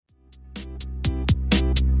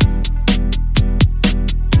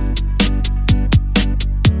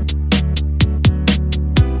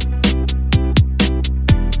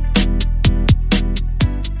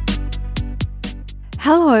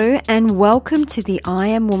and welcome to the I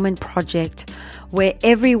Am Woman Project, where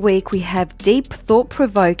every week we have deep,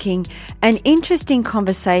 thought-provoking and interesting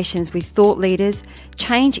conversations with thought leaders,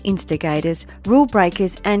 change instigators, rule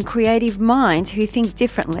breakers and creative minds who think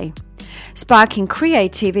differently, sparking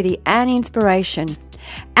creativity and inspiration.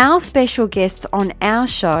 Our special guests on our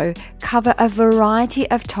show cover a variety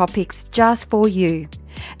of topics just for you,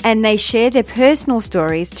 and they share their personal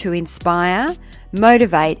stories to inspire,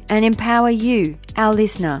 motivate and empower you, our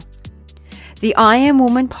listener. The I Am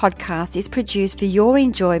Woman podcast is produced for your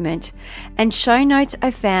enjoyment, and show notes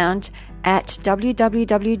are found at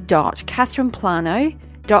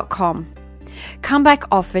www.catherineplano.com. Come back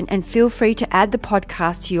often and feel free to add the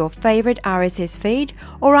podcast to your favorite RSS feed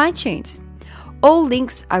or iTunes. All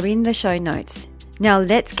links are in the show notes. Now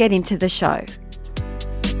let's get into the show.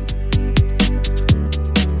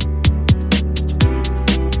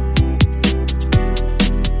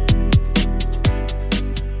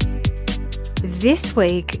 This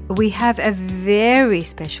week, we have a very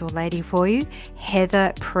special lady for you,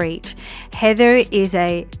 Heather Prete. Heather is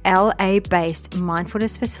a LA-based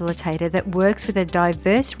mindfulness facilitator that works with a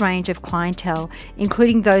diverse range of clientele,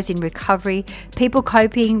 including those in recovery, people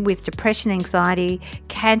coping with depression, anxiety,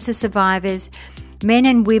 cancer survivors, men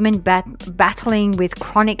and women battling with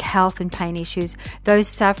chronic health and pain issues, those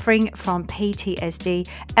suffering from PTSD,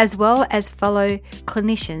 as well as fellow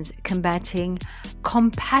clinicians combating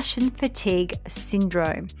compassion fatigue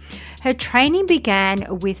syndrome. Her training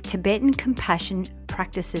began with Tibetan compassion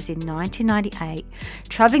practices in 1998,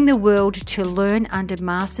 traveling the world to learn under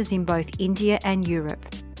masters in both India and Europe.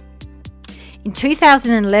 In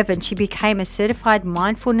 2011, she became a certified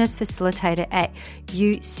mindfulness facilitator at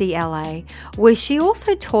UCLA, where she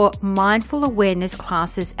also taught mindful awareness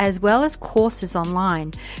classes as well as courses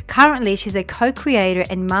online. Currently, she's a co-creator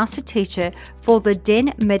and master teacher for the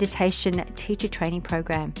Den Meditation Teacher Training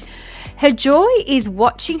Program. Her joy is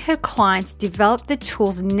watching her clients develop the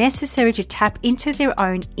tools necessary to tap into their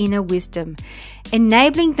own inner wisdom,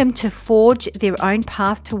 enabling them to forge their own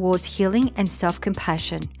path towards healing and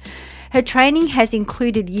self-compassion. Her training has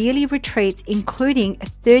included yearly retreats, including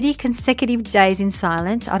 30 consecutive days in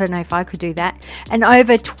silence. I don't know if I could do that. And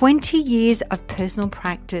over 20 years of personal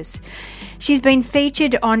practice. She's been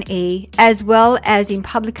featured on E! As well as in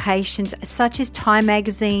publications such as Time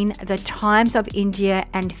Magazine, The Times of India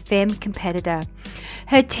and Femme Competitor.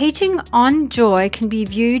 Her teaching on joy can be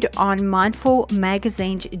viewed on Mindful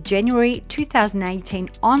Magazine's January 2018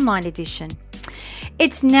 online edition.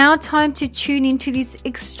 It's now time to tune into this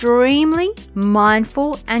extremely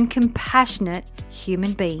mindful and compassionate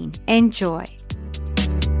human being. Enjoy.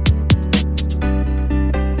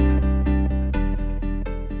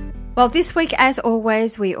 Well, this week, as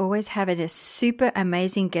always, we always have a super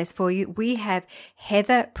amazing guest for you. We have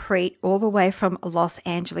Heather Prete all the way from Los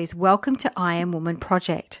Angeles. Welcome to I Am Woman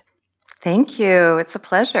Project. Thank you. It's a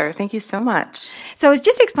pleasure. Thank you so much. So I was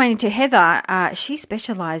just explaining to Heather, she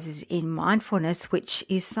specializes in mindfulness, which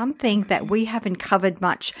is something that we haven't covered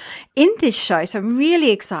much in this show. So I'm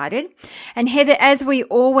really excited. And Heather, as we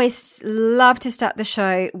always love to start the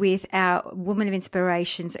show with our Woman of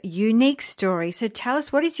Inspiration's unique story. So tell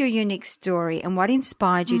us, what is your unique story and what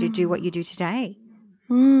inspired you to do what you do today?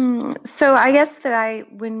 So I guess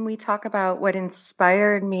that when we talk about what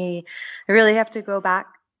inspired me, I really have to go back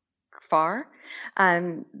far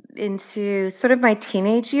into sort of my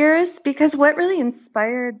teenage years, because what really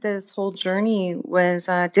inspired this whole journey was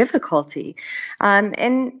difficulty. And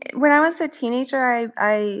when I was a teenager,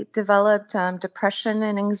 I developed depression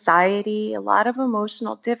and anxiety, a lot of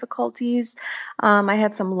emotional difficulties. I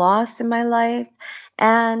had some loss in my life,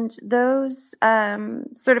 and those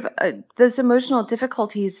those emotional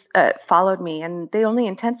difficulties followed me, and they only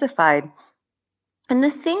intensified. And the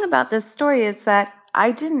thing about this story is that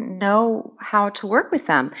I didn't know how to work with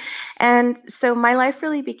them. And so my life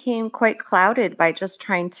really became quite clouded by just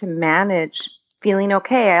trying to manage feeling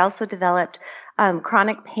okay. I also developed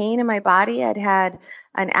chronic pain in my body. I'd had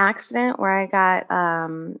an accident where I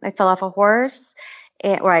fell off a horse,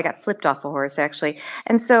 or I got flipped off a horse, actually.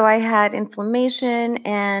 And so I had inflammation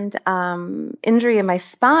and injury in my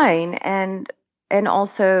spine, and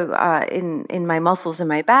also in my muscles in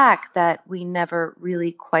my back that we never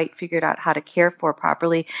really quite figured out how to care for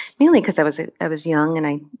properly, mainly because I was young and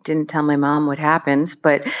I didn't tell my mom what happened,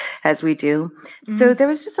 but as we do. Mm-hmm. So there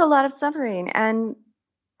was just a lot of suffering. And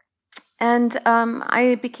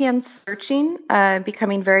I began searching,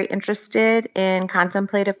 becoming very interested in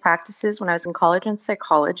contemplative practices when I was in college in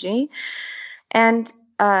psychology. And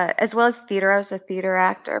as well as theater. I was a theater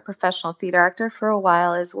actor, a professional theater actor for a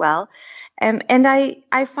while as well. And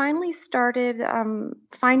I finally started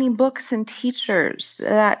finding books and teachers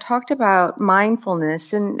that talked about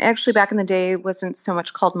mindfulness. And actually, back in the day, it wasn't so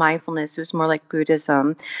much called mindfulness. It was more like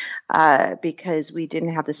Buddhism, because we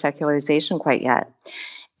didn't have the secularization quite yet.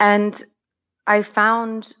 And I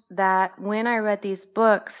found that when I read these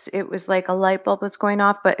books, it was like a light bulb was going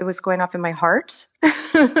off, but it was going off in my heart.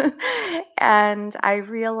 And I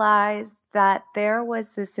realized that there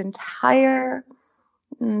was this entire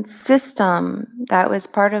system that was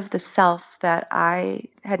part of the self that I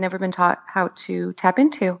had never been taught how to tap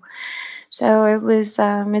into. So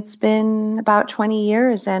it's been about 20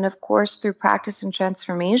 years. And of course, through practice and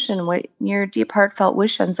transformation, what your deep heartfelt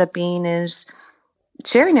wish ends up being is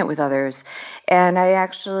sharing it with others. And I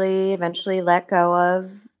actually eventually let go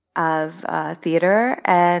of theater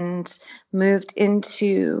and moved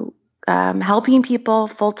into helping people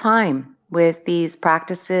full time with these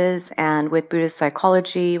practices and with Buddhist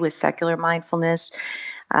psychology, with secular mindfulness,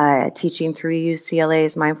 teaching through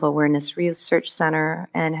UCLA's Mindful Awareness Research Center,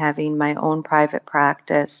 and having my own private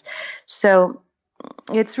practice. So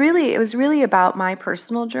it was really about my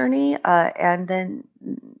personal journey, and then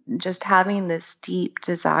just having this deep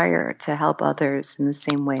desire to help others in the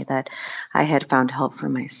same way that I had found help for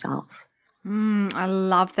myself. I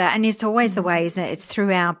love that. And it's always the way, isn't it? It's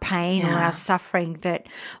through our pain or our suffering that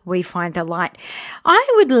we find the light.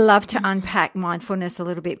 I would love to unpack mindfulness a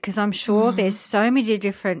little bit, because I'm sure there's so many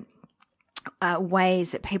different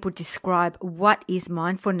ways that people describe what is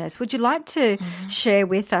mindfulness. Would you like to share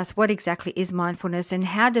with us what exactly is mindfulness, and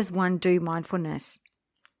how does one do mindfulness?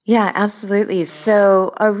 Yeah, absolutely.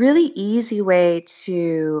 So a really easy way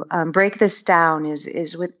to break this down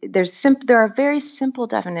is with there are very simple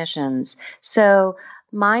definitions. So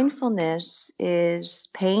mindfulness is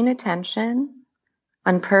paying attention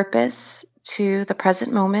on purpose to the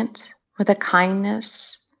present moment with a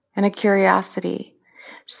kindness and a curiosity.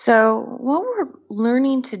 So what we're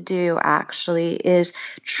learning to do actually is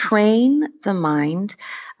train the mind.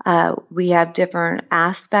 We have different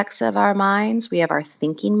aspects of our minds. We have our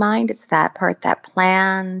thinking mind. It's that part that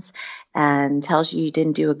plans and tells you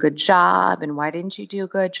didn't do a good job, and why didn't you do a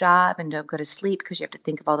good job, and don't go to sleep because you have to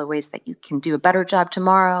think of all the ways that you can do a better job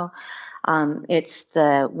tomorrow. It's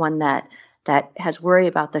the one that has worry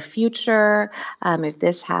about the future. If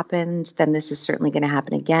this happens, then this is certainly going to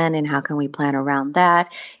happen again, and how can we plan around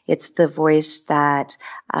that? It's the voice that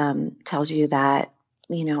tells you that,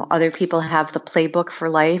 other people have the playbook for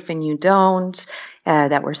life and you don't,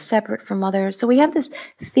 that we're separate from others. So we have this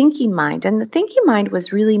thinking mind, and the thinking mind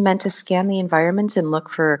was really meant to scan the environment and look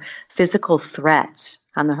for physical threats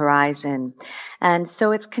on the horizon. And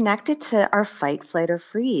so it's connected to our fight, flight, or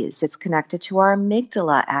freeze. It's connected to our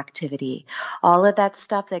amygdala activity, all of that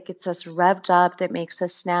stuff that gets us revved up, that makes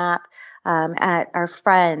us snap at our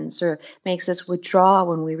friends, or makes us withdraw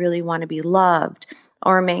when we really want to be loved,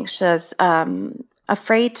 or makes us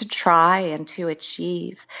afraid to try and to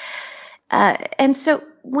achieve. And so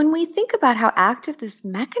when we think about how active this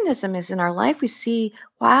mechanism is in our life, we see,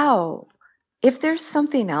 wow, if there's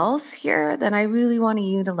something else here, then I really want to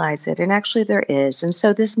utilize it. And actually there is. And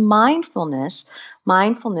so this mindfulness,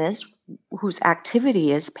 whose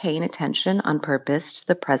activity is paying attention on purpose to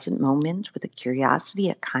the present moment with a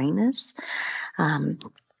curiosity, a kindness,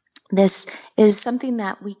 this is something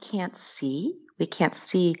that we can't see. We can't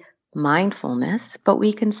see mindfulness, but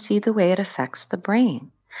we can see the way it affects the brain.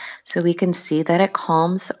 So we can see that it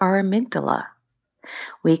calms our amygdala.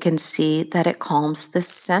 We can see that it calms the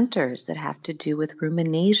centers that have to do with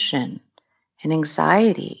rumination and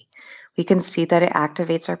anxiety. We can see that it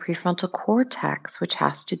activates our prefrontal cortex, which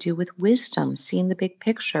has to do with wisdom, seeing the big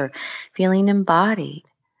picture, feeling embodied.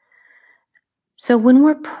 So when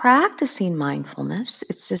we're practicing mindfulness,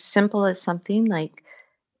 it's as simple as something like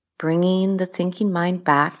bringing the thinking mind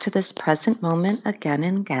back to this present moment again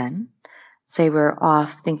and again. Say we're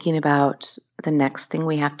off thinking about the next thing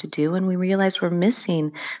we have to do, and we realize we're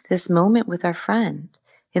missing this moment with our friend.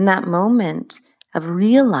 In that moment of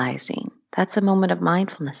realizing, that's a moment of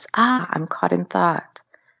mindfulness. I'm caught in thought.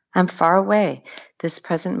 I'm far away. This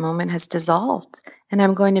present moment has dissolved, and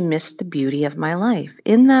I'm going to miss the beauty of my life.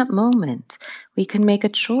 In that moment, we can make a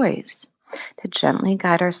choice to gently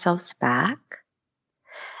guide ourselves back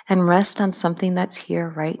and rest on something that's here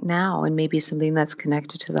right now, and maybe something that's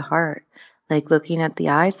connected to the heart, like looking at the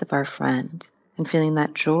eyes of our friend and feeling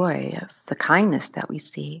that joy of the kindness that we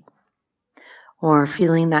see, or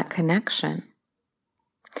feeling that connection.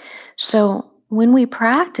 So when we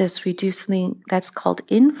practice, we do something that's called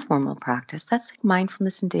informal practice. That's like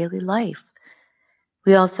mindfulness in daily life.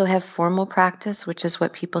 We also have formal practice, which is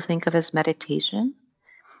what people think of as meditation.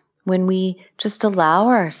 When we just allow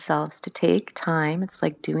ourselves to take time, it's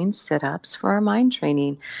like doing sit-ups for our mind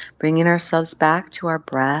training, bringing ourselves back to our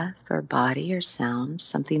breath or body or sound,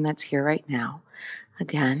 something that's here right now,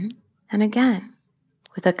 again and again,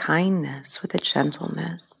 with a kindness, with a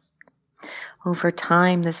gentleness. Over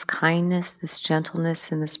time, this kindness, this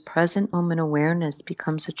gentleness, and this present moment awareness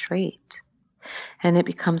becomes a trait. And it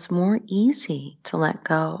becomes more easy to let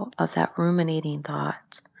go of that ruminating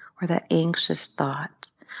thought or that anxious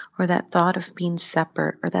thought or that thought of being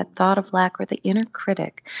separate or that thought of lack or the inner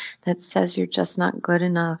critic that says you're just not good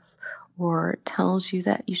enough or tells you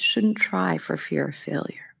that you shouldn't try for fear of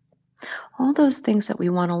failure. All those things that we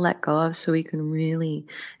want to let go of so we can really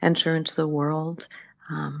enter into the world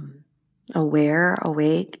aware,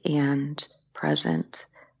 awake, and present.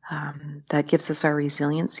 That gives us our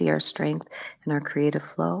resiliency, our strength, and our creative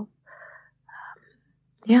flow.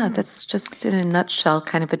 Yeah, that's just in a nutshell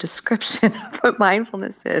kind of a description of what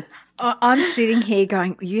mindfulness is. I'm sitting here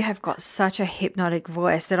going, you have got such a hypnotic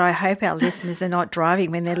voice that I hope our listeners are not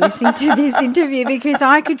driving when they're listening to this interview, because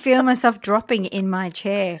I could feel myself dropping in my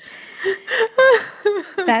chair.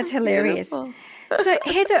 That's hilarious. Beautiful. So,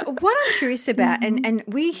 Heather, what I'm curious about, and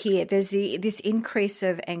we hear there's this increase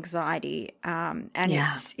of anxiety, and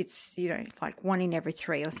it's like 1 in every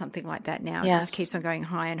 3 or something like that now. It just keeps on going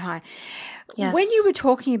high and high. Yes. When you were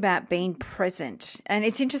talking about being present, and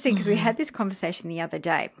it's interesting because we had this conversation the other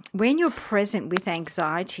day, when you're present with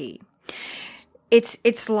anxiety,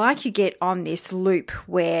 it's like you get on this loop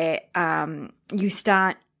where you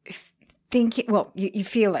start thinking, well, you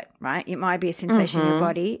feel it, right? It might be a sensation in your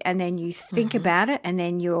body, and then you think about it, and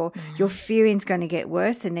then your fearing's going to get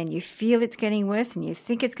worse, and then you feel it's getting worse, and you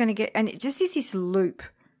think it's going to get, and it just is this loop,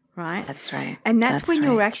 right? That's right. And that's when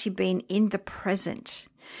you're actually being in the present.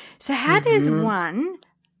 So how does one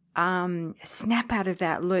snap out of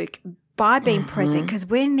that loop by being present? Because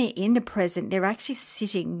when they're in the present, they're actually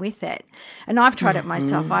sitting with it. And I've tried it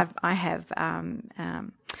myself. I have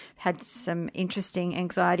had some interesting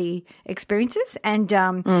anxiety experiences, and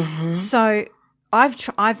so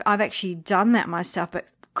I've actually done that myself, but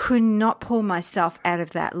could not pull myself out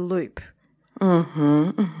of that loop.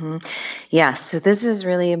 Yeah, so this is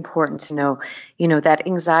really important to know, that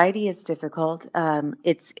anxiety is difficult.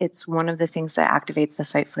 It's one of the things that activates the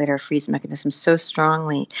fight, flight, or freeze mechanism so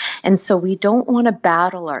strongly. And so we don't want to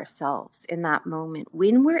battle ourselves in that moment.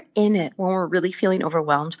 When we're in it, when we're really feeling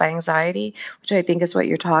overwhelmed by anxiety, which I think is what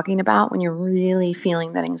you're talking about, when you're really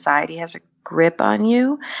feeling that anxiety has a grip on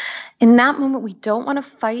you, in that moment, we don't want to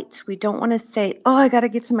fight. We don't want to say, oh, I got to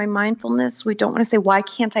get to my mindfulness. We don't want to say, why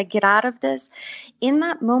can't I get out of this? In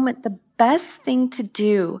that moment, the best thing to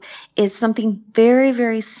do is something very,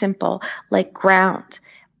 very simple, like ground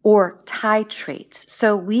or titrate.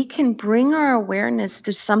 So we can bring our awareness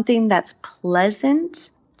to something that's pleasant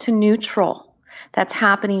to neutral, that's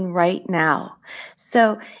happening right now.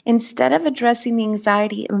 So instead of addressing the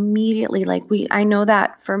anxiety immediately, I know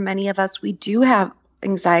that for many of us, we do have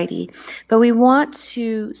anxiety, but we want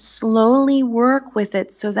to slowly work with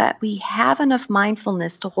it so that we have enough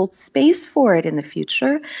mindfulness to hold space for it in the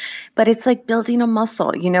future. But it's like building a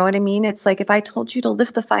muscle. You know what I mean? It's like if I told you to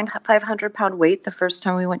lift the 500-pound weight the first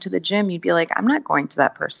time we went to the gym, you'd be like, I'm not going to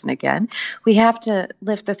that person again. We have to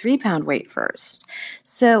lift the 3-pound weight first.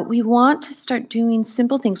 So we want to start doing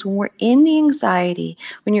simple things when we're in the anxiety,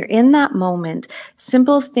 when you're in that moment,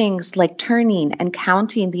 simple things like turning and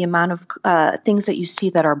counting the amount of things that you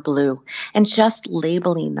see that are blue and just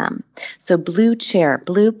labeling them. So blue chair,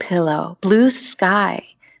 blue pillow, blue sky.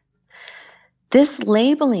 This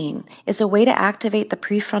labeling is a way to activate the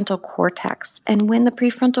prefrontal cortex. And when the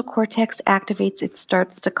prefrontal cortex activates, it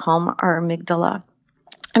starts to calm our amygdala.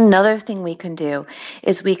 Another thing we can do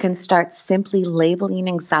is we can start simply labeling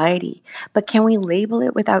anxiety. But can we label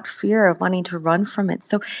it without fear of wanting to run from it?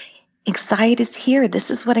 So anxiety is here. This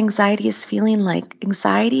is what anxiety is feeling like.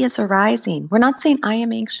 Anxiety is arising. We're not saying I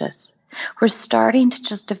am anxious. We're starting to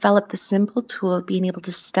just develop the simple tool of being able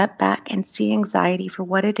to step back and see anxiety for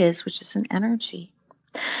what it is, which is an energy.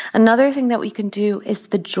 Another thing that we can do is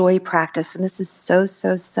the joy practice. And this is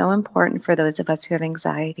so important for those of us who have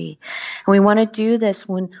anxiety. And we want to do this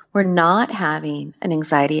when we're not having an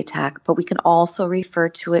anxiety attack, but we can also refer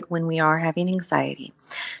to it when we are having anxiety.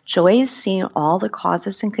 Joy is seeing all the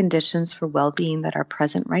causes and conditions for well-being that are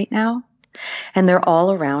present right now, and they're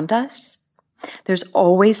all around us. There's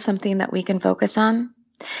always something that we can focus on.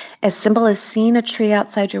 As simple as seeing a tree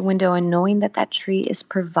outside your window and knowing that that tree is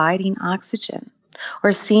providing oxygen,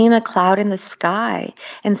 or seeing a cloud in the sky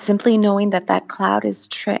and simply knowing that that cloud is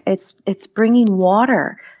it's bringing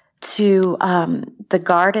water to the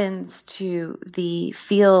gardens, to the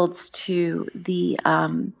fields, to the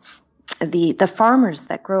farmers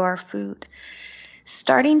that grow our food.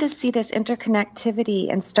 Starting to see this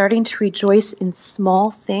interconnectivity and starting to rejoice in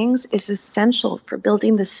small things is essential for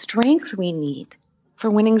building the strength we need for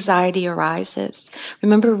when anxiety arises.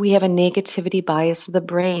 Remember, we have a negativity bias of the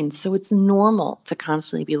brain, so it's normal to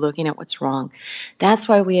constantly be looking at what's wrong. That's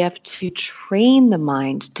why we have to train the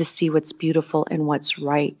mind to see what's beautiful and what's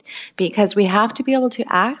right, because we have to be able to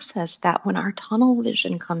access that when our tunnel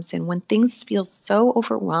vision comes in, when things feel so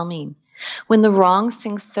overwhelming, when the wrong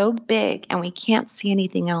seems so big and we can't see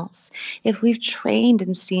anything else. If we've trained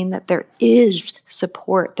and seen that there is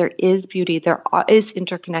support, there is beauty, there is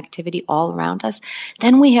interconnectivity all around us,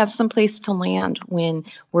 then we have some place to land when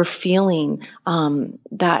we're feeling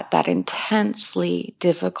that intensely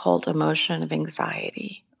difficult emotion of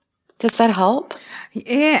anxiety. Does that help?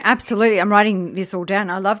 Yeah, absolutely. I'm writing this all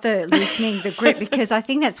down. I love the listening, the grip, because I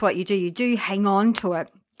think that's what you do. You do hang on to it.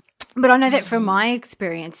 But I know that from my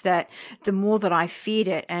experience that the more that I feared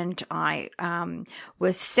it and I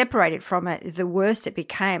was separated from it, the worse it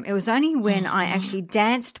became. It was only when I actually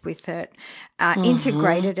danced with it,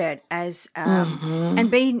 integrated it as and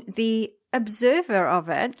being the observer of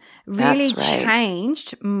it really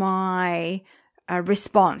changed my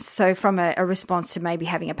response. So from a response to maybe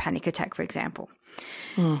having a panic attack, for example.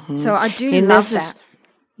 So I do love that.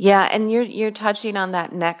 Yeah, and you're touching on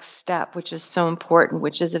that next step, which is so important,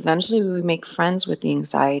 which is eventually we make friends with the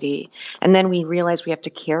anxiety, and then we realize we have to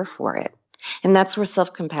care for it. And that's where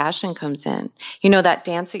self-compassion comes in. You know, that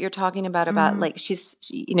dance that you're talking about like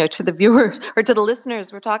to the viewers or to the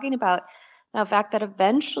listeners, we're talking about the fact that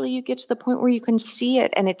eventually you get to the point where you can see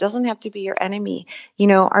it and it doesn't have to be your enemy. You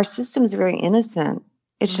know, our system is very innocent.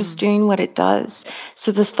 It's just doing what it does.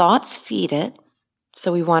 So the thoughts feed it.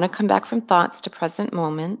 So we want to come back from thoughts to present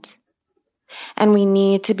moment. And we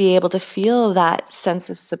need to be able to feel that sense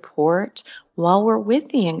of support while we're with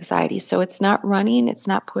the anxiety. So it's not running, it's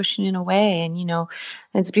not pushing it away. And, you know,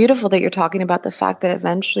 it's beautiful that you're talking about the fact that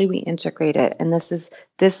eventually we integrate it. And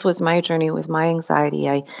this was my journey with my anxiety.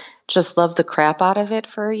 I just loved the crap out of it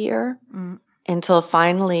for a year until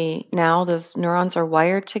finally now those neurons are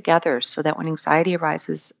wired together so that when anxiety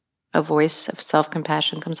arises, a voice of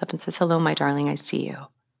self-compassion comes up and says, "Hello, my darling, I see you."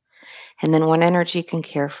 And then one energy can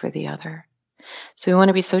care for the other. So we want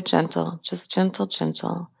to be so gentle, just gentle,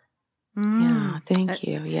 gentle. Yeah, thank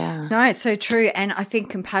you. Yeah. No, it's so true. And I think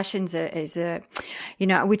compassion is a, you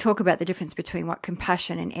know, we talk about the difference between what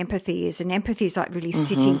compassion and empathy is. And empathy is like really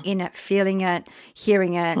sitting in it, feeling it,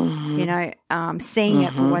 hearing it, you know, seeing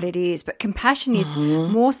it for what it is. But compassion is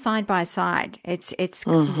more side by side. It's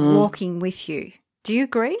walking with you. Do you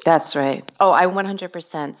agree? That's right. Oh, I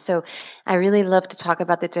 100%. So I really love to talk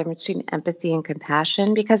about the difference between empathy and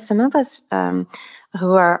compassion, because some of us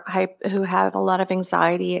who have a lot of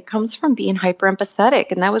anxiety, it comes from being hyper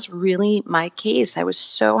empathetic. And that was really my case. I was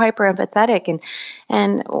so hyper empathetic.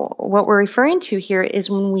 And what we're referring to here is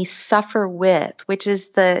when we suffer with, which is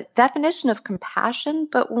the definition of compassion.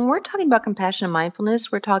 But when we're talking about compassion and mindfulness,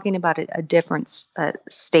 we're talking about a different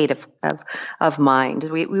state of mind.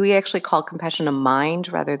 We actually call compassion a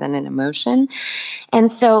mind rather than an emotion. And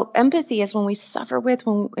so empathy is when we suffer with,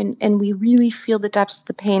 and we really feel the depths of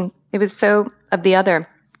the pain. It was so of the other.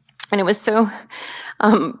 And it was so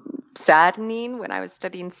saddening when I was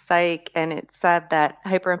studying psych, and it said that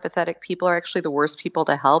hyper-empathetic people are actually the worst people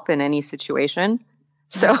to help in any situation.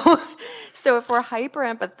 So if we're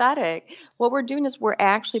hyper-empathetic, what we're doing is we're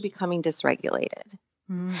actually becoming dysregulated.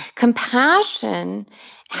 Compassion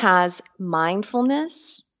has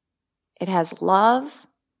mindfulness. It has love.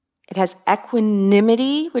 It has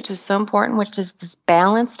equanimity, which is so important, which is this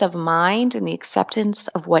balance of mind and the acceptance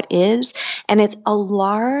of what is. And it's a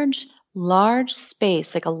large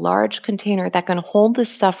space, like a large container that can hold the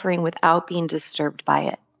suffering without being disturbed by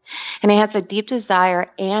it. And it has a deep desire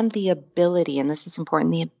and the ability, and this is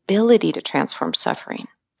important, the ability to transform suffering.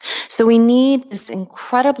 So we need this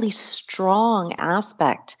incredibly strong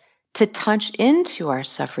aspect to touch into our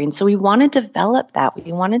suffering. So we want to develop that.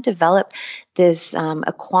 We want to develop this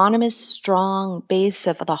equanimous, strong base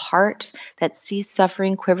of the heart that sees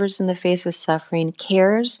suffering, quivers in the face of suffering,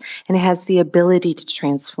 cares, and has the ability to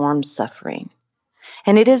transform suffering.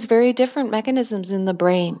 And it is very different mechanisms in the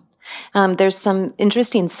brain. There's some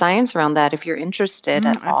interesting science around that if you're interested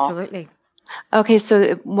at all. Absolutely. Okay,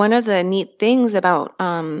 so one of the neat things about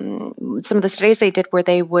some of the studies they did where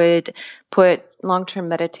they would put long-term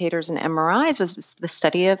meditators and MRIs was the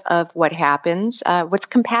study of what happens, what's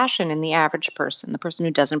compassion in the average person, the person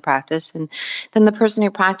who doesn't practice, and then the person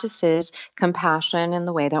who practices compassion in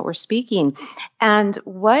the way that we're speaking. And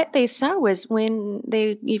what they saw was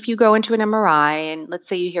if you go into an MRI and let's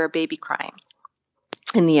say you hear a baby crying,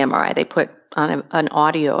 in the MRI, they put on an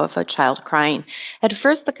audio of a child crying. At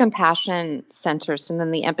first, the compassion centers and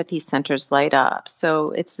then the empathy centers light up.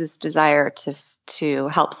 So it's this desire to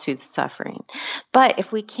help soothe suffering. But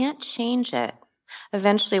if we can't change it,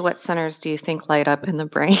 eventually what centers do you think light up in the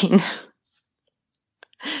brain?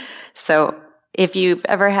 So if you've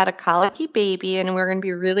ever had a colicky baby, and we're going to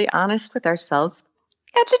be really honest with ourselves,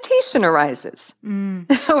 agitation arises.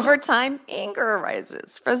 Over time, anger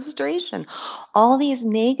arises, frustration, all these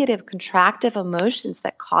negative, contractive emotions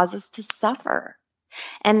that cause us to suffer.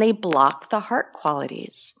 And they block the heart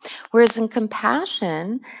qualities. Whereas in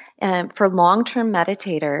compassion, for long-term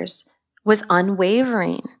meditators, was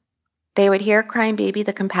unwavering. They would hear a crying baby,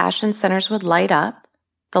 the compassion centers would light up,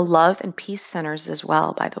 the love and peace centers as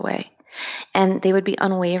well, by the way. And they would be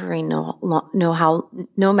unwavering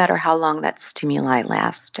no matter how long that stimuli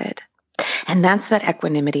lasted. And that's that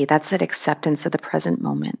equanimity, that's that acceptance of the present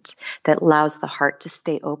moment that allows the heart to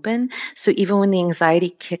stay open. So even when the anxiety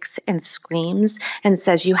kicks and screams and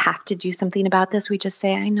says, you have to do something about this, we just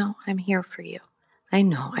say, I know, I'm here for you. I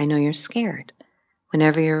know you're scared.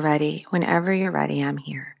 Whenever you're ready, I'm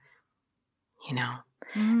here.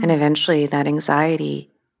 And eventually that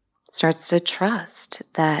anxiety starts to trust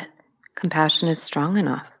that compassion is strong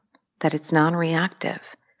enough, that it's non-reactive,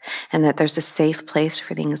 and that there's a safe place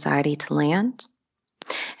for the anxiety to land.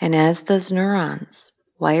 And as those neurons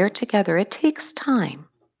wire together, it takes time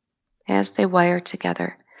as they wire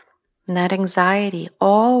together. And that anxiety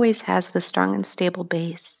always has the strong and stable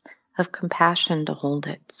base of compassion to hold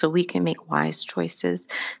it, so we can make wise choices,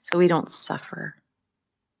 so we don't suffer.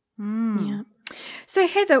 Yeah. So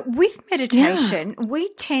Heather, with meditation,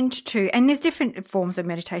 we tend to, and there's different forms of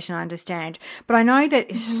meditation, I understand, but I know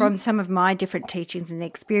that from some of my different teachings and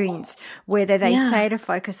experience, whether they say to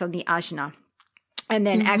focus on the ajna and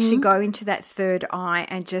then actually go into that third eye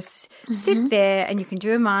and just sit there, and you can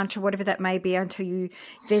do a mantra, whatever that may be, until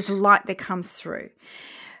there's light that comes through.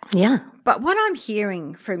 Yeah. But what I'm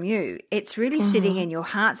hearing from you, it's really sitting in your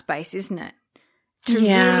heart space, isn't it? To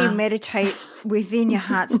really meditate within your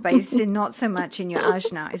heart space and not so much in your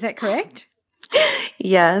ajna. Is that correct?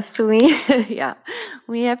 Yes,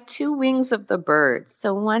 we have two wings of the bird.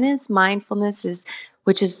 So one is mindfulness,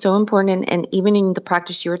 which is so important, and even in the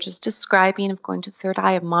practice you were just describing of going to third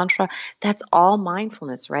eye of mantra, that's all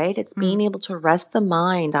mindfulness, right? It's being able to rest the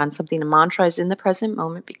mind on something. A mantra is in the present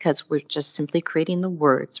moment because we're just simply creating the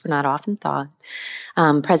words. We're not often thought.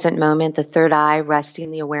 Present moment, the third eye, resting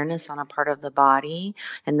the awareness on a part of the body,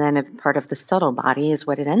 and then a part of the subtle body is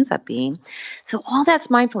what it ends up being. So all that's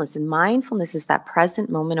mindfulness, and mindfulness is that present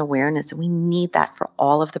moment awareness, and we need that for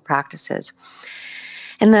all of the practices.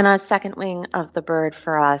 And then a second wing of the bird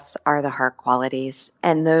for us are the heart qualities.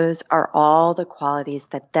 And those are all the qualities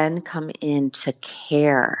that then come in to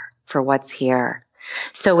care for what's here.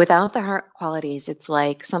 So without the heart qualities, it's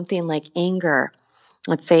like something like anger.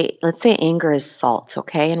 Let's say anger is salt,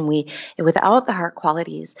 okay? And without the heart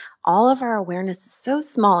qualities, all of our awareness is so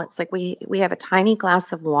small. It's like we have a tiny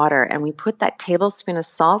glass of water and we put that tablespoon of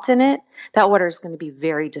salt in it. That water is going to be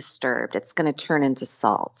very disturbed. It's going to turn into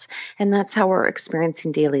salt. And that's how we're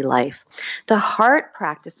experiencing daily life. The heart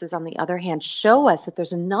practices, on the other hand, show us that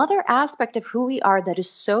there's another aspect of who we are that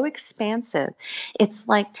is so expansive. It's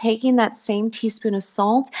like taking that same teaspoon of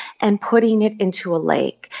salt and putting it into a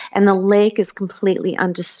lake. And the lake is completely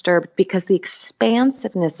undisturbed because the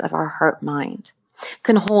expansiveness of our heart mind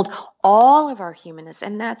can hold all of our humanness,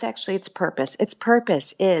 and that's actually its purpose. Its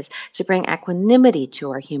purpose is to bring equanimity to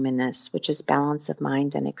our humanness, which is balance of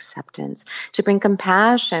mind and acceptance, to bring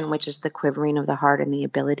compassion, which is the quivering of the heart and the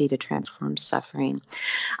ability to transform suffering,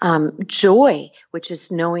 joy, which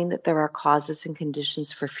is knowing that there are causes and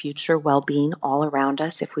conditions for future well-being all around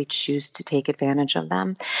us if we choose to take advantage of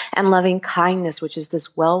them, and loving kindness, which is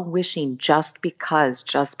this well-wishing just because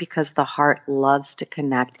the heart loves to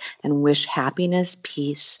connect and wish happiness,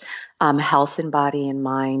 peace, health in body and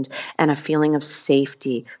mind, and a feeling of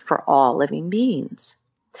safety for all living beings.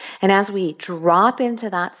 And as we drop into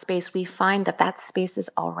that space, we find that space is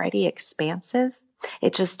already expansive.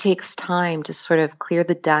 It just takes time to sort of clear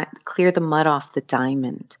the mud off the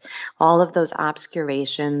diamond. All of those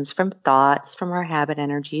obscurations from thoughts, from our habit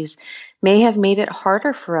energies, may have made it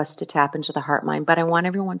harder for us to tap into the heart mind. But I want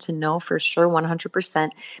everyone to know for sure, 100%,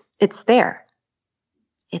 it's there.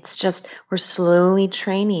 It's just we're slowly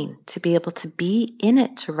training to be able to be in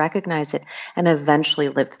it, to recognize it, and eventually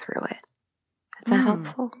live through it. Is that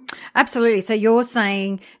helpful? Absolutely. So you're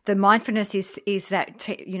saying the mindfulness is that,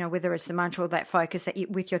 whether it's the mantra or that focus that you,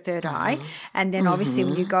 with your third eye. And then obviously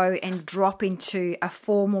when you go and drop into a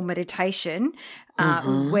formal meditation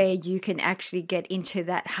where you can actually get into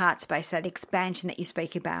that heart space, that expansion that you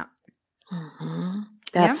speak about.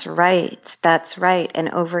 That's right. That's right. And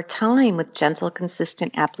over time, with gentle,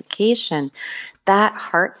 consistent application, that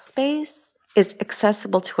heart space is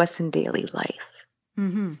accessible to us in daily life.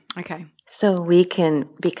 Okay. So we can,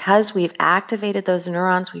 because we've activated those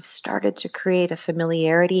neurons, we've started to create a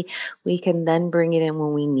familiarity, we can then bring it in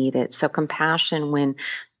when we need it. So compassion when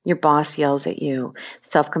your boss yells at you,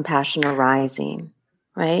 self-compassion arising,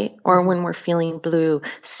 right? Or when we're feeling blue,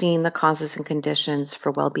 seeing the causes and conditions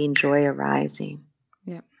for well-being, joy arising.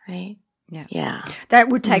 Yeah. Right? Yeah. Yeah. That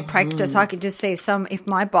would take practice. I could just see if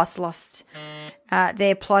my boss lost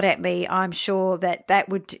their plot at me, I'm sure that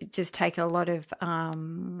would just take a lot of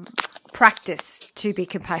practice to be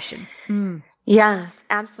compassionate. Yes,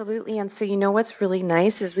 absolutely. And so, what's really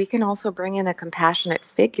nice is we can also bring in a compassionate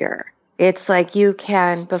figure. It's like you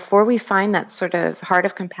can, before we find that sort of heart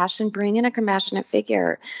of compassion, bring in a compassionate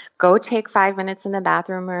figure. Go take 5 minutes in the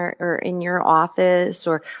bathroom or in your office,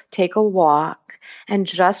 or take a walk and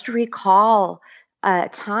just recall a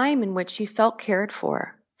time in which you felt cared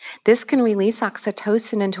for. This can release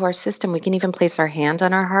oxytocin into our system. We can even place our hand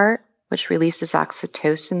on our heart, which releases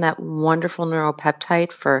oxytocin, that wonderful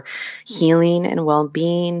neuropeptide for healing and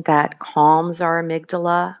well-being that calms our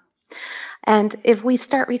amygdala. And if we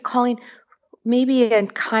start recalling maybe a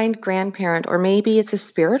kind grandparent, or maybe it's a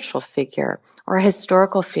spiritual figure or a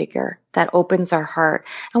historical figure that opens our heart,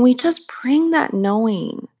 and we just bring that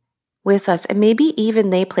knowing with us, and maybe even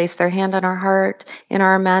they place their hand on our heart in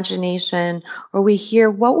our imagination, or we hear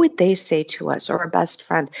what would they say to us, or a best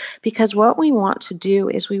friend. Because what we want to do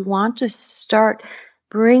is we want to start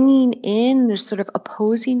bringing in this sort of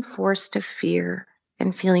opposing force to fear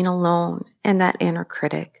and feeling alone and that inner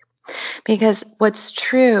critic. Because what's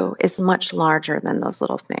true is much larger than those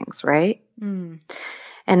little things, right? And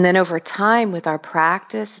then over time, with our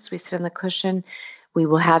practice, as we sit on the cushion, we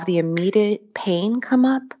will have the immediate pain come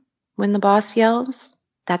up when the boss yells.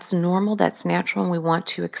 That's normal, that's natural, and we want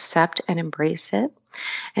to accept and embrace it.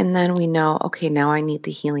 And then we know, okay, now I need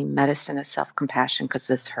the healing medicine of self-compassion because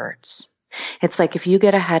this hurts. It's like if you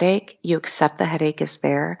get a headache, you accept the headache is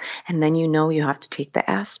there, and then you know you have to take the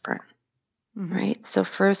aspirin. Right? So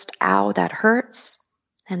first, ow, that hurts.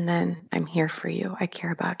 And then I'm here for you. I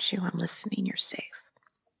care about you. I'm listening. You're safe.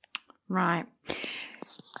 Right.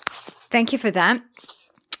 Thank you for that.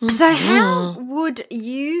 So how would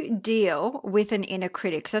you deal with an inner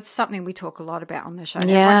critic? That's something we talk a lot about on the show.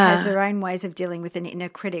 Yeah. Everyone has their own ways of dealing with an inner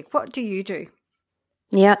critic. What do you do?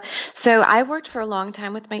 Yeah. So I worked for a long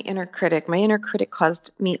time with my inner critic. My inner critic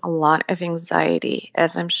caused me a lot of anxiety,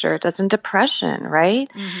 as I'm sure it does, and depression,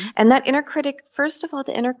 right? And that inner critic, first of all,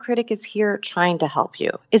 the inner critic is here trying to help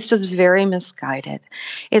you. It's just very misguided.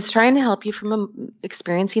 It's trying to help you from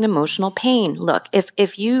experiencing emotional pain. Look,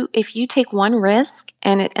 if you take one risk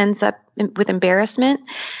and it ends up with embarrassment,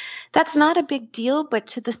 that's not a big deal, but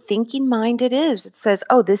to the thinking mind it is. It says,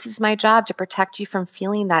 oh, this is my job to protect you from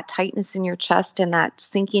feeling that tightness in your chest and that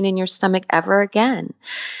sinking in your stomach ever again.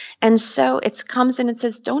 And so it comes in and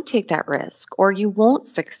says, don't take that risk, or you won't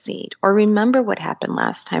succeed, or remember what happened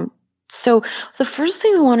last time. So the first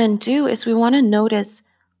thing we want to do is we want to notice,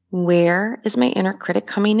 where is my inner critic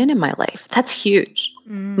coming in my life? That's huge.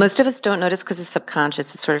 Most of us don't notice because it's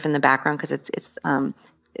subconscious. It's sort of in the background because it's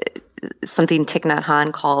something Thich Nhat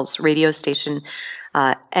Hanh calls radio station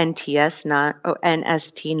NST,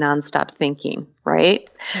 nonstop thinking, right?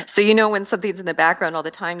 So when something's in the background all the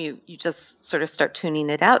time, you just sort of start tuning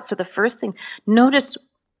it out. So the first thing, notice,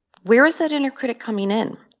 where is that inner critic coming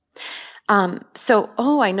in?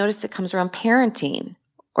 I notice it comes around parenting,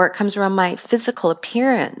 or it comes around my physical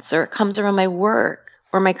appearance, or it comes around my work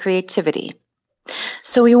or my creativity.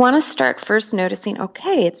 So we want to start first noticing,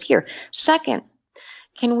 okay, it's here. Second,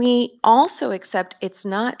 can we also accept it's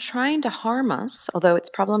not trying to harm us, although it's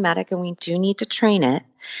problematic and we do need to train it.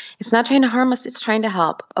 It's not trying to harm us, it's trying to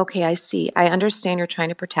help. Okay, I see. I understand you're trying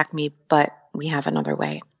to protect me, but we have another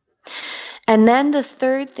way. And then the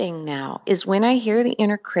third thing now is when I hear the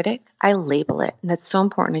inner critic, I label it. And that's so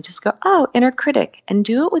important. I just go, oh, inner critic, and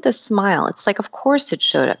do it with a smile. It's like, of course it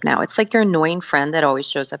showed up now. It's like your annoying friend that always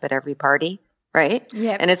shows up at every party, right?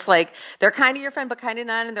 Yep. And it's like, they're kind of your friend, but kind of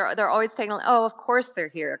not. And they're always taking, oh, of course they're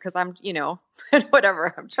here. Cause I'm,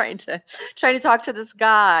 whatever, I'm trying to talk to this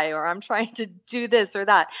guy, or I'm trying to do this or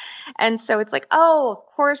that. And so it's like, oh, of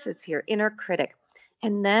course it's here. Inner critic.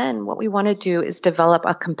 And then what we want to do is develop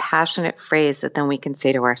a compassionate phrase that then we can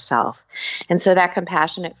say to ourselves. And so that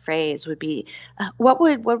compassionate phrase would be, what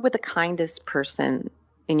would the kindest person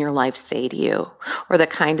in your life say to you, or the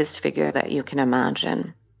kindest figure that you can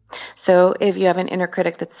imagine? So if you have an inner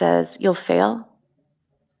critic that says, you'll fail,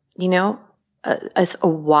 a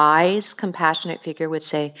wise, compassionate figure would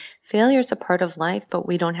say, failure is a part of life, but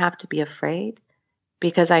we don't have to be afraid,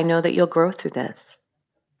 because I know that you'll grow through this.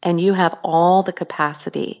 And you have all the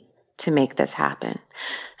capacity to make this happen.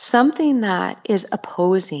 Something that is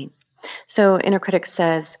opposing. So inner critic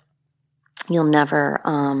says, you'll never,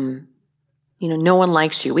 no one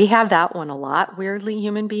likes you. We have that one a lot, weirdly,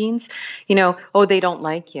 human beings. Oh, they don't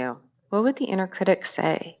like you. What would the inner critic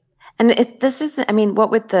say? And what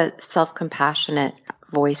would the self-compassionate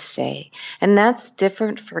voice say? And that's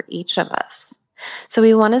different for each of us. So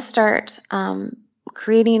we want to start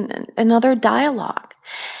creating another dialogue.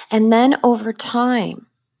 And then over time,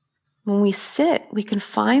 when we sit, we can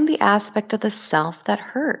find the aspect of the self that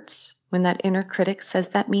hurts when that inner critic says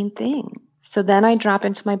that mean thing. So then I drop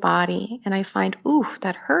into my body and I find, ooh,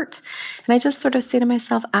 that hurt. And I just sort of say to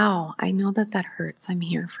myself, ow, I know that hurts. I'm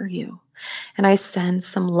here for you. And I send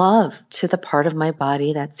some love to the part of my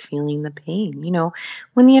body that's feeling the pain.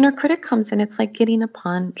 When the inner critic comes in, it's like getting a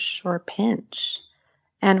punch or a pinch.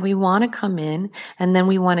 And we want to come in, and then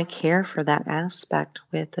we want to care for that aspect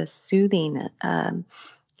with a soothing,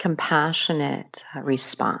 compassionate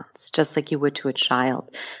response, just like you would to a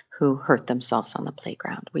child who hurt themselves on the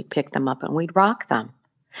playground. We'd pick them up and we'd rock them.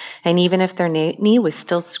 And even if their knee was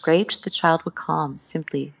still scraped, the child would calm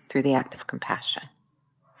simply through the act of compassion.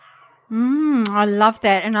 I love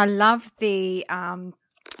that. And I love the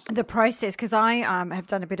process, because I have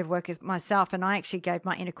done a bit of work myself, and I actually gave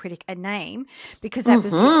my inner critic a name, because that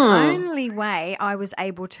was the only way I was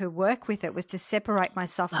able to work with it, was to separate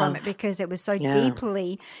myself from it, because it was so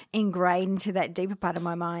deeply ingrained into that deeper part of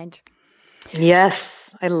my mind.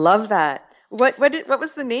 Yes, I love that. What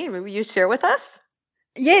was the name? Will you share with us?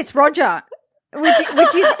 Yes, Roger.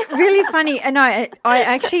 Which is really funny. And I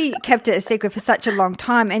actually kept it a secret for such a long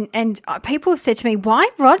time. And people have said to me, why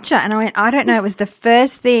Roger? And I went, I don't know. It was the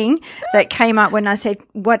first thing that came up when I said,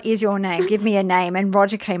 what is your name? Give me a name. And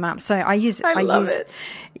Roger came up. So I use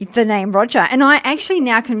the name Roger. And I actually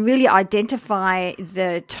now can really identify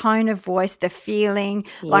the tone of voice, the feeling.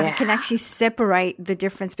 Like I can actually separate the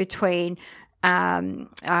difference between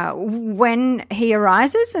when he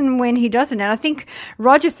arises and when he doesn't. And I think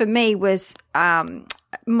Roger for me was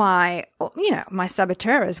my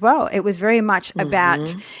saboteur as well. It was very much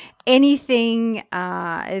about anything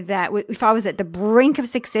that if I was at the brink of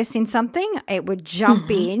success in something, it would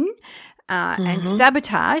jump in and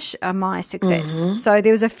sabotage my success. So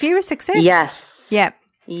there was a fear of success. Yes. Yeah.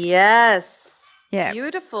 Yes. Yeah.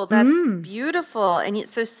 Beautiful. That's beautiful. And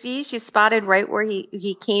so she spotted right where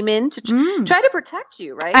he came in to try to protect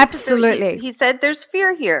you, right? Absolutely. He said there's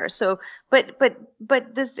fear here. So, but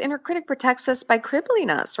this inner critic protects us by crippling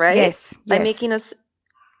us, right? Yes. By making us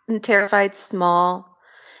terrified, small,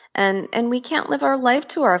 and we can't live our life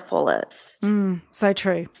to our fullest. So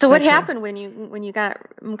true. So what happened when you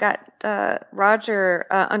got Roger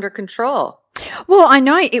under control? Well, I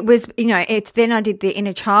know it was, it's then I did the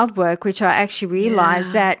inner child work, which I actually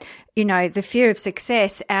realized that, the fear of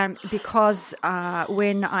success, because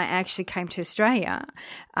when I actually came to Australia,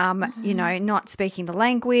 not speaking the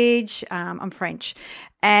language, I'm French.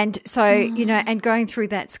 And so, and going through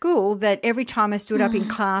that school, that every time I stood up in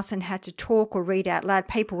class and had to talk or read out loud,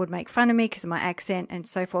 people would make fun of me because of my accent and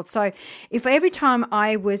so forth. So if every time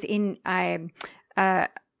I was in a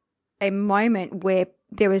moment where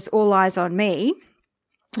there was all eyes on me,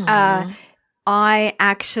 I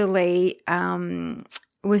actually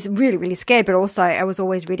was really, really scared, but also I was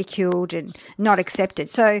always ridiculed and not accepted.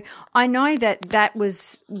 So I know that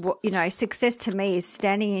was, success to me is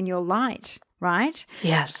standing in your light, right?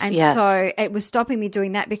 Yes, and so it was stopping me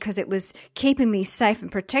doing that because it was keeping me safe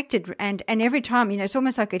and protected. And every time, it's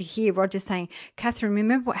almost like I could hear Roger saying, Catherine,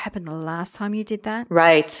 remember what happened the last time you did that?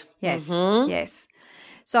 Right. Yes, yes.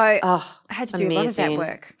 So I had to do a lot of that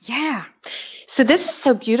work. Yeah. So this is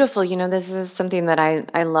so beautiful. This is something that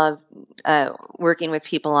I love working with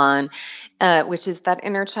people on, which is that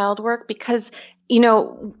inner child work, because,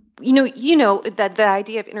 that the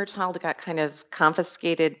idea of inner child got kind of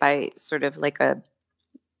confiscated by sort of like a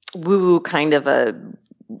woo kind of a,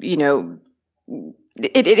 you know,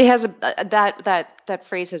 it has that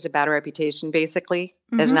phrase has a bad reputation, basically,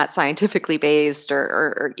 as not scientifically based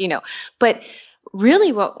or but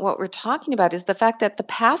really what we're talking about is the fact that the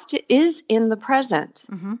past is in the present.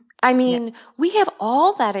 I mean, we have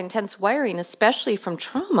all that intense wiring, especially from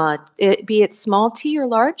trauma, be it small t or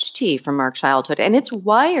large t from our childhood, and it's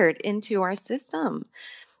wired into our system.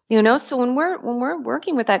 So when we're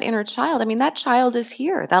working with that inner child, I mean, that child is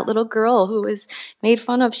here. That little girl who is made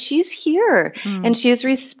fun of, she's here, and she is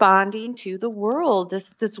responding to the world,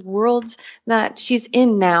 this world that she's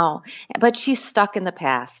in now, but she's stuck in the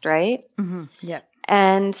past, right? Yeah.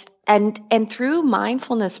 And through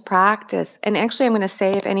mindfulness practice, and actually I'm going to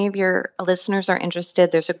say, if any of your listeners are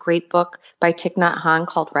interested, there's a great book by Thich Nhat Hanh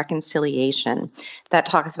called Reconciliation that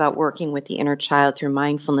talks about working with the inner child through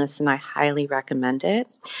mindfulness, and I highly recommend it.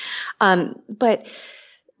 But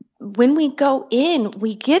when we go in,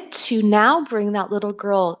 we get to now bring that little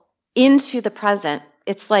girl into the present.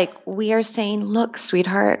 It's like we are saying, look,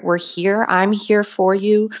 sweetheart, we're here. I'm here for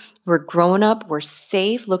you. We're grown up. We're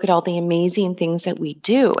safe. Look at all the amazing things that we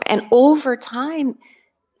do. And over time,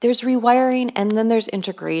 there's rewiring, and then there's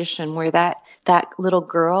integration where that little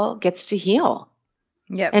girl gets to heal.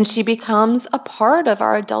 Yep. And she becomes a part of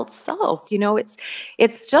our adult self.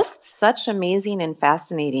 It's just such amazing and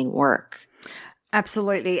fascinating work.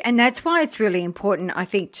 Absolutely. And that's why it's really important, I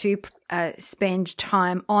think, to spend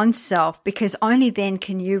time on self, because only then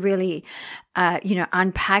can you really,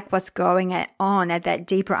 unpack what's going on at that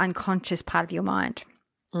deeper unconscious part of your mind.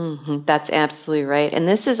 That's absolutely right. And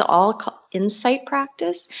this is all insight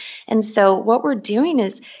practice. And so what we're doing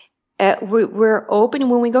is we're open.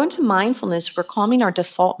 When we go into mindfulness, we're calming our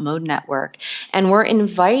default mode network, and we're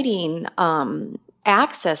inviting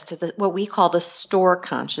access to what we call the store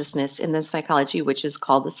consciousness in the psychology, which is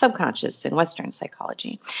called the subconscious in Western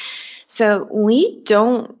psychology. So we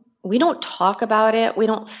don't talk about it. We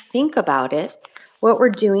don't think about it. What we're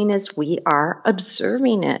doing is we are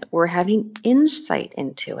observing it. We're having insight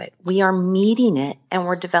into it. We are meeting it, and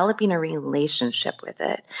we're developing a relationship with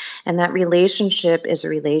it. And that relationship is a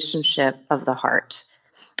relationship of the heart.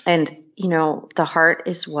 And, the heart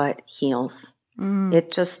is what heals.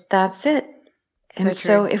 That's it. And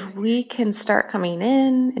so if we can start coming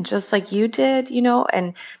in, and just like you did,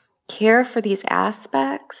 and care for these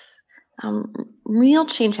aspects, real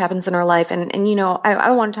change happens in our life. And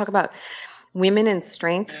I want to talk about women in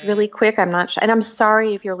strength really quick. I'm not sure. And I'm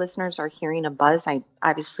sorry if your listeners are hearing a buzz. I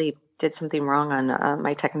obviously did something wrong on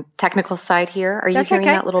my technical side here. Are you hearing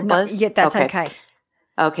that little buzz? Yeah, that's okay.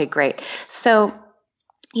 Okay, great. So,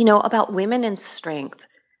 about women in strength,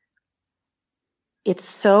 it's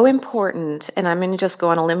so important, and I'm going to just go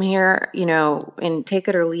on a limb here, and take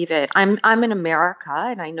it or leave it. I'm in America,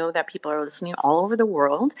 and I know that people are listening all over the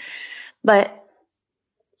world, but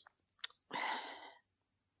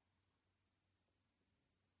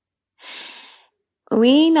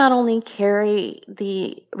we not only carry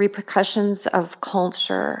the repercussions of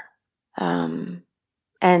culture and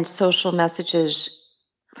social messages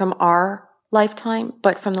from our lifetime,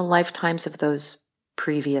 but from the lifetimes of those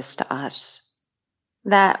previous to us.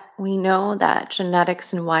 That we know that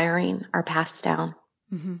genetics and wiring are passed down.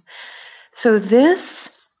 So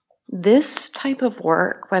this type of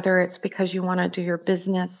work, whether it's because you want to do your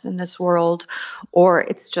business in this world, or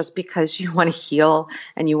it's just because you want to heal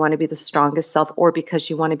and you want to be the strongest self, or because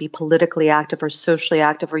you want to be politically active or socially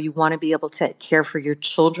active, or you want to be able to care for your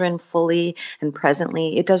children fully and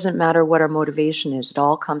presently, it doesn't matter what our motivation is. It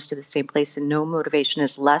all comes to the same place, and no motivation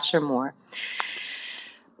is less or more.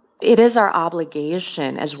 It is our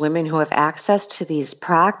obligation as women who have access to these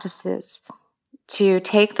practices to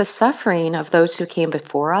take the suffering of those who came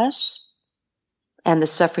before us and the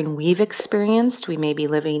suffering we've experienced. We may be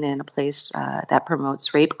living in a place that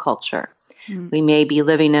promotes rape culture. We may be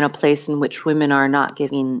living in a place in which women are not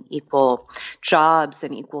given equal jobs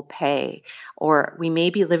and equal pay, or we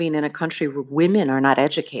may be living in a country where women are not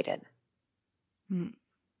educated.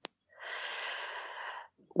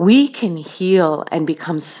 We can heal and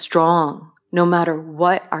become strong no matter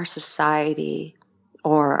what our society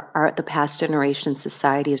or the past generation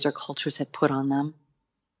societies or cultures have put on them.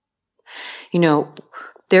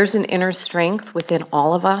 There's an inner strength within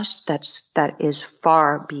all of us that is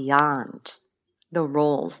far beyond the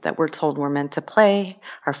roles that we're told we're meant to play,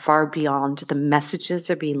 are far beyond the messages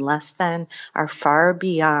of being less than, are far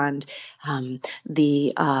beyond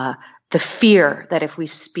the fear that if we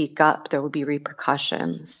speak up, there will be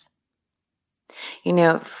repercussions.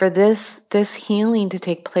 For this healing to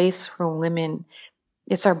take place for women,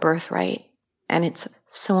 It's our birthright, and it's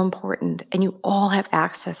so important, and you all have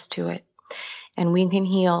access to it. And we can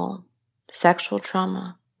heal sexual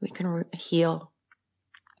trauma. We can heal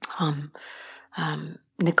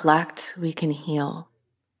neglect. We can heal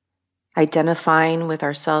identifying with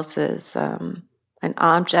ourselves as an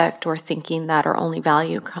object, or thinking that our only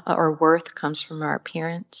value or worth comes from our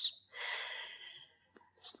appearance.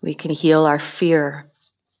 We can heal our fear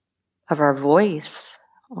of our voice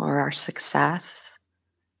or our success.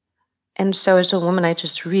 And so as a woman, I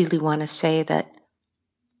just really want to say that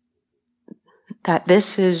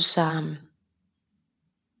this is something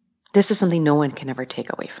no one can ever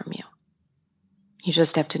take away from you. You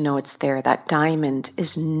just have to know it's there. That diamond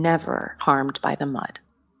is never harmed by the mud.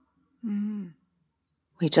 Mm.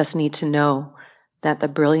 We just need to know that the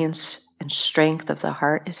brilliance and strength of the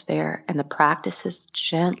heart is there, and the practice is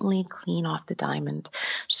gently clean off the diamond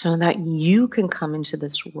so that you can come into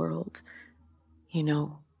this world,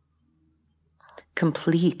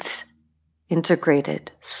 complete,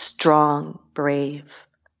 integrated, strong, brave,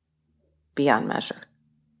 beyond measure.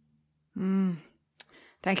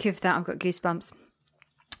 Thank you for that. I've got goosebumps.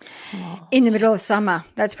 In the middle of summer.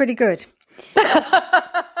 That's pretty good.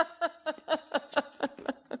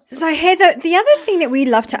 So, Heather, the other thing that we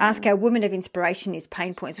love to ask our women of inspiration is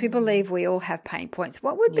pain points. We believe we all have pain points.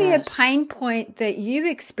 What would be a pain point that you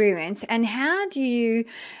experience, and how do you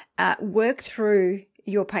work through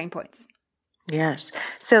your pain points? Yes.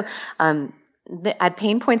 So, at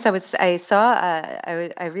pain points, I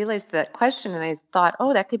realized that question, and I thought,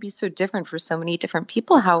 oh, that could be so different for so many different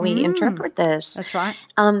people, how we interpret this. That's right.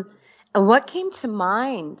 What came to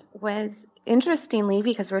mind was, interestingly,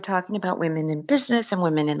 because we're talking about women in business and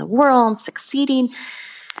women in the world succeeding,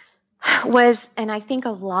 and I think a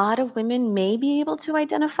lot of women may be able to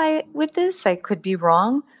identify with this, I could be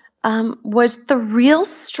wrong, was the real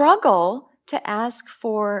struggle to ask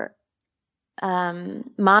for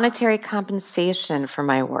monetary compensation for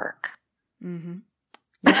my work. Mm-hmm.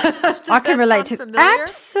 I can relate to familiar?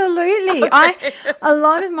 Absolutely. Okay. A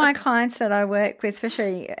lot of my clients that I work with,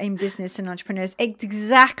 especially in business and entrepreneurs,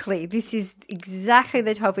 this is exactly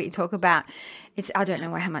the topic you talk about. It's, I don't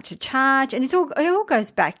know how much to charge, and it all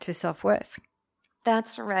goes back to self-worth.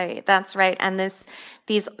 That's right. And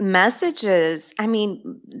these messages,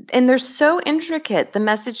 and they're so intricate. The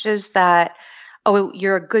messages that, oh,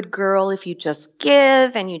 you're a good girl if you just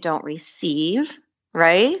give and you don't receive,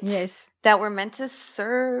 right? Yes. That we're meant to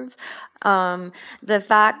serve. The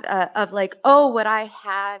fact of like, oh, what I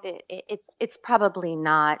have, it's probably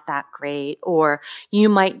not that great, or you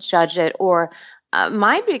might judge it. Or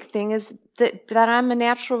my big thing is that I'm a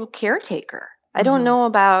natural caretaker. I don't know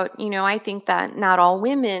about, I think that not all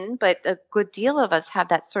women, but a good deal of us have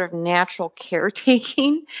that sort of natural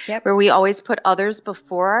caretaking, where we always put others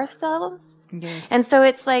before ourselves. Yes. And so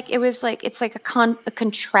it's like a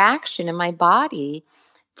contraction in my body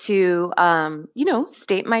to,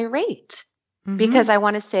 state my rate. Because I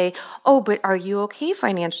want to say, oh, but are you okay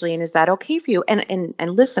financially, and is that okay for you? And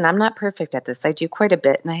listen, I'm not perfect at this. I do quite a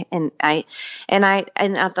bit, and on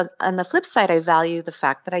the flip side, I value the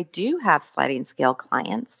fact that I do have sliding scale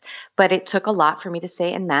clients. But it took a lot for me to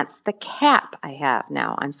say, and that's the cap I have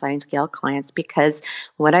now on sliding scale clients, because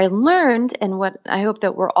what I learned, and what I hope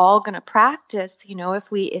that we're all going to practice,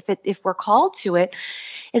 if we're called to it,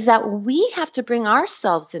 is that we have to bring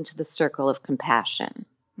ourselves into the circle of compassion.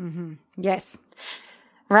 Mm-hmm. Yes.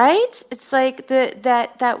 Right? It's like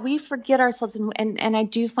that we forget ourselves. And I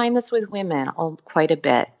do find this with women quite a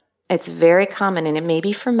bit. It's very common, and it may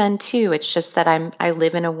be for men too. It's just that I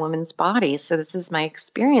live in a woman's body. So this is my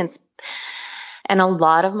experience. And a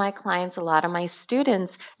lot of my clients, a lot of my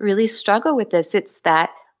students really struggle with this. It's that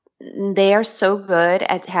they are so good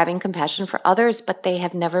at having compassion for others, but they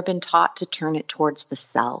have never been taught to turn it towards the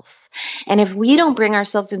self. And if we don't bring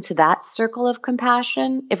ourselves into that circle of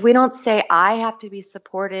compassion, if we don't say, I have to be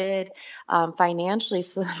supported financially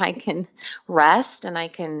so that I can rest and I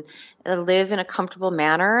can live in a comfortable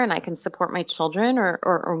manner and I can support my children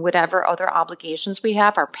or whatever other obligations we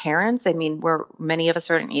have, our parents, many of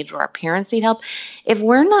us are at an age where our parents need help. If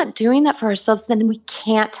we're not doing that for ourselves, then we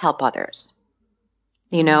can't help others.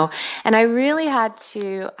 And I really had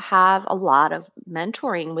to have a lot of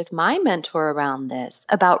mentoring with my mentor around this,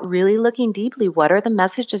 about really looking deeply, what are the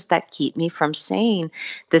messages that keep me from saying,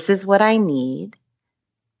 this is what I need,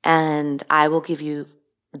 and I will give you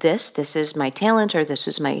this is my talent, or this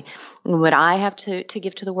is what I have to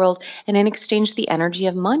give to the world. And in exchange, the energy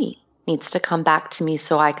of money needs to come back to me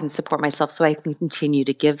so I can support myself, so I can continue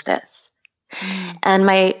to give this. And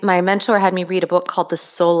my mentor had me read a book called The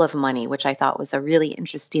Soul of Money, which I thought was a really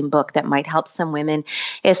interesting book that might help some women,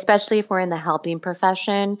 especially if we're in the helping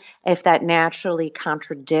profession, if that naturally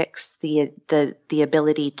contradicts the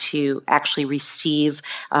ability to actually receive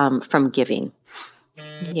from giving.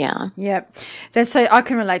 Yeah. Yep. So I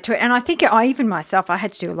can relate to it. And I think I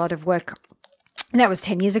had to do a lot of work. That was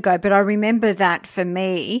 10 years ago, but I remember that for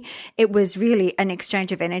me, it was really an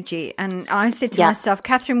exchange of energy. And I said to myself,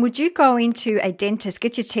 Catherine, would you go into a dentist,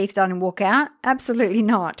 get your teeth done and walk out? Absolutely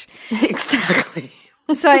not. Exactly.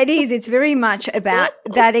 So it's very much about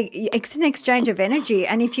that. It's an exchange of energy.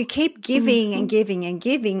 And if you keep giving and giving and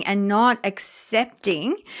giving and not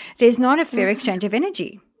accepting, there's not a fair exchange of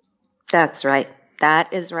energy. That's right.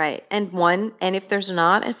 That is right. And if there's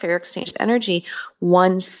not a fair exchange of energy,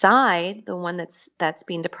 one side, the one that's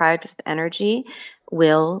being deprived of energy,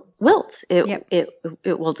 will wilt. It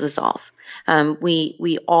will dissolve.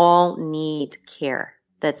 We all need care.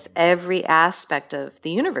 That's every aspect of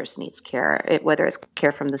the universe needs care. Whether it's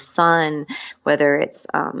care from the sun, whether it's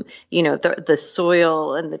the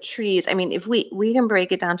soil and the trees. I mean, if we can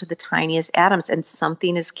break it down to the tiniest atoms, and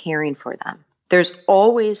something is caring for them. There's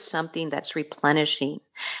always something that's replenishing,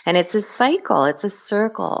 and it's a cycle, it's a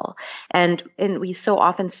circle. And we so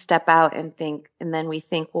often step out and then we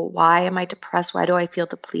think, well, why am I depressed? Why do I feel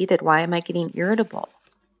depleted? Why am I getting irritable?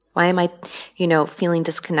 Why am I, feeling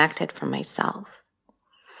disconnected from myself?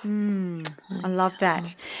 I love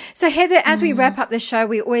that. So Heather, as we wrap up the show,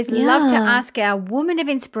 we always love to ask our woman of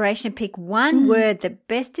inspiration to pick one word that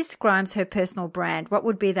best describes her personal brand. What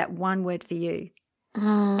would be that one word for you?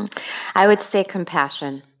 I would say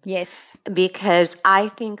compassion. Yes. Because I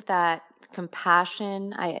think that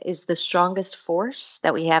compassion is the strongest force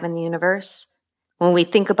that we have in the universe. When we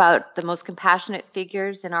think about the most compassionate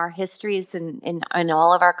figures in our histories and in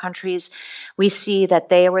all of our countries, we see that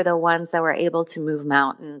they were the ones that were able to move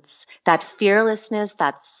mountains. That fearlessness,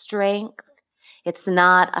 that strength. It's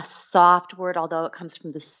not a soft word, although it comes from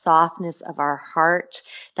the softness of our heart.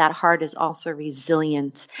 That heart is also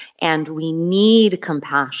resilient, and we need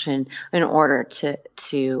compassion in order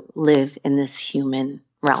to live in this human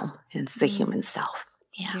realm. It's the human self.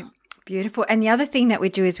 Yeah. Beautiful. And the other thing that we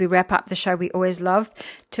do is we wrap up the show. We always love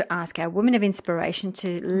to ask our women of inspiration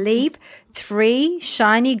to leave 3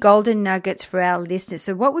 shiny golden nuggets for our listeners.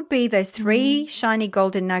 So what would be those 3 shiny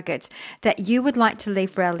golden nuggets that you would like to leave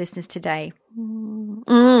for our listeners today?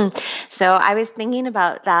 So I was thinking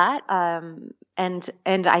about that.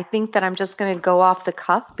 And I think that I'm just going to go off the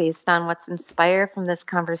cuff based on what's inspired from this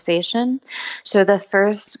conversation. So the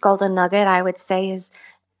first golden nugget I would say is,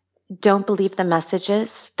 don't believe the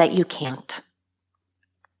messages that you can't.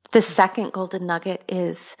 The second golden nugget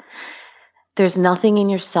is, there's nothing in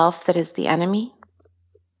yourself that is the enemy.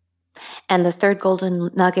 And the third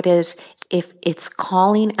golden nugget is, if it's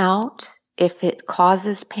calling out, if it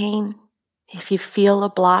causes pain, if you feel a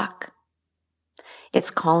block, it's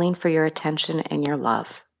calling for your attention and your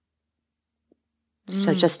love.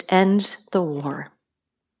 So just end the war.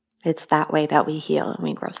 It's that way that we heal and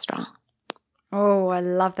we grow strong. Oh, I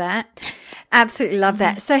love that. Absolutely love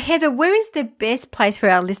that. So Heather, where is the best place for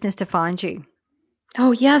our listeners to find you?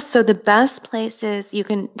 Oh, yes. So the best place is you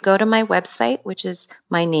can go to my website, which is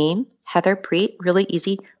my name, Heather Prete, really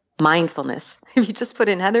easy, Mindfulness. If you just put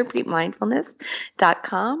in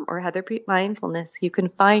heatherpretemindfulness.com or Heather Prete Mindfulness, you can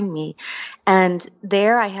find me. And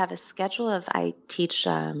there I have a schedule I teach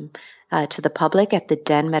to the public at the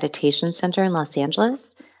Den Meditation Center in Los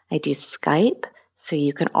Angeles. I do Skype. So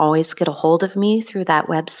you can always get a hold of me through that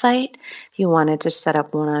website. If you wanted to set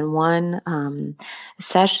up one-on-one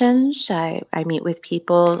sessions, I meet with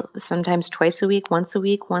people sometimes twice a week, once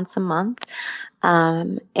a month.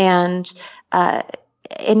 And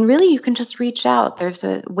really you can just reach out. There's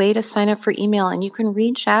a way to sign up for email, and you can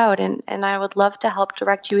reach out, and I would love to help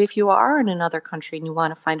direct you if you are in another country and you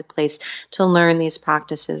want to find a place to learn these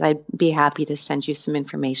practices. I'd be happy to send you some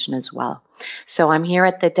information as well. So I'm here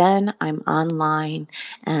at the Den, I'm online,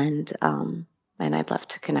 and I'd love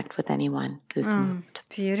to connect with anyone who's moved.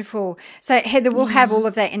 Beautiful. So Heather, we'll have all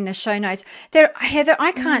of that in the show notes. Heather,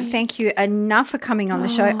 I can't thank you enough for coming on the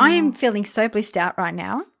show. I am feeling so blissed out right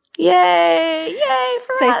now. Yay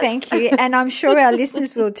for us. Thank you. And I'm sure our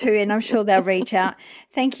listeners will too, and I'm sure they'll reach out.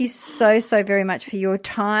 Thank you so very much for your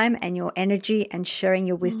time and your energy and sharing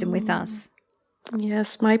your wisdom with us.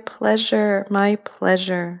 Yes, my pleasure. My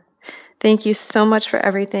pleasure. Thank you so much for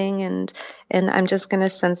everything. And I'm just going to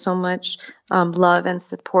send so much love and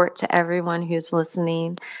support to everyone who's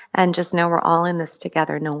listening. And just know we're all in this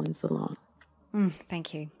together. No one's alone.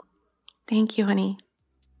 Thank you. Thank you, honey.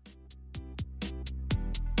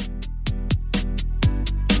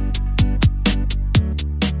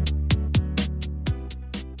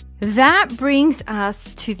 That brings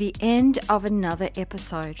us to the end of another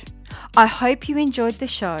episode. I hope you enjoyed the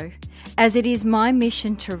show, as it is my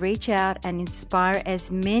mission to reach out and inspire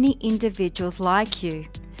as many individuals like you.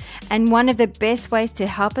 And one of the best ways to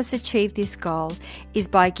help us achieve this goal is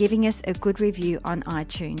by giving us a good review on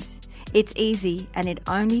iTunes. It's easy and it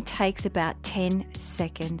only takes about 10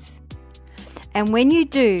 seconds. And when you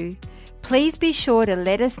do, please be sure to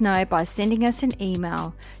let us know by sending us an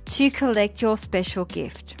email to collect your special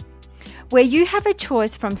gift, where you have a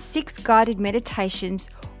choice from 6 guided meditations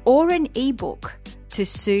or an ebook to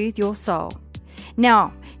soothe your soul.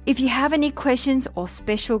 Now, if you have any questions or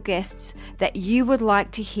special guests that you would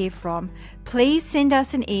like to hear from, please send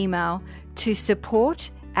us an email to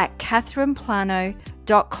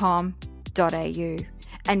support@catherineplano.com.au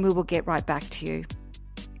and we will get right back to you.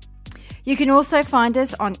 You can also find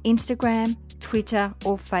us on Instagram, Twitter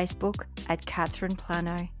or Facebook at Catherine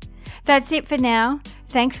Plano. That's it for now.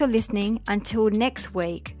 Thanks for listening. Until next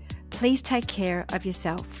week, please take care of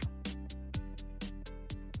yourself.